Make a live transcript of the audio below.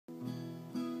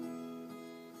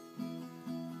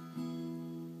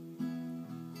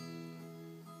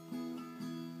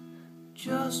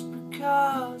Just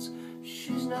because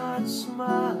she's not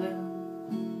smiling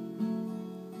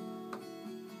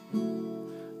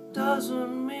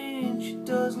doesn't mean she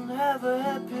doesn't have a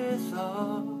happy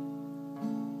thought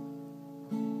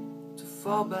to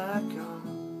fall back on.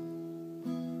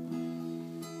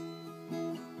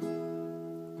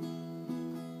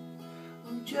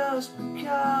 And just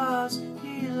because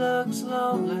he looks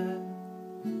lonely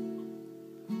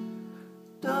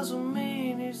doesn't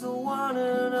mean he's the one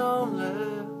and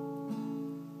only.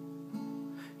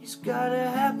 He's got a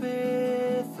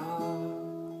happy thought.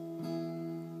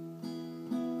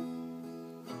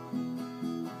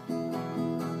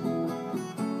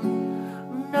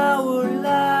 And I would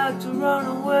like to run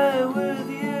away with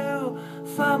you,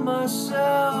 find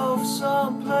myself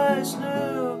someplace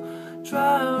new,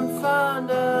 try and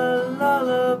find a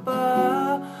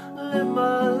lullaby, live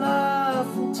my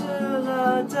life until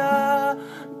I die.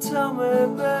 Tell me,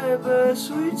 baby,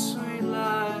 sweet, sweet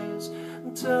lies,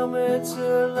 and tell me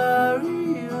till I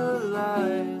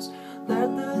realize that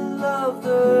the love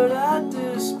that I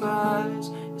despise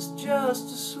is just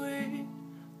a sweet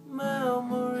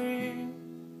memory.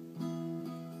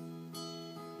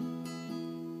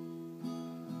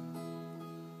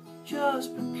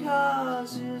 Just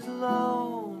because he's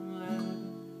lonely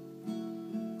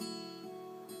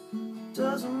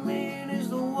doesn't mean he's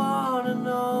the one and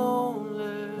only.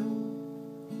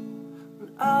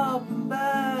 And I'll be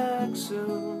back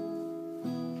soon.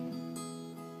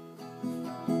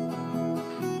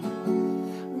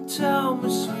 And tell me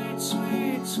sweet,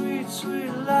 sweet, sweet,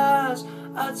 sweet lies.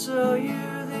 I tell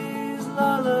you these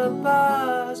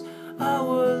lullabies. I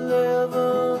will live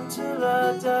until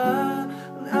I die.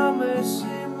 And I may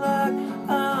seem like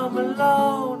I'm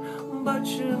alone, but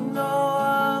you know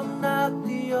I'm not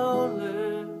the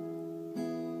only.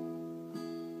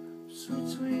 Sweet,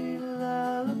 sweet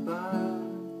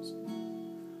lullabies.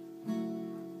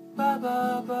 Bye,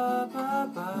 bye, bye, bye,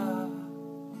 bye.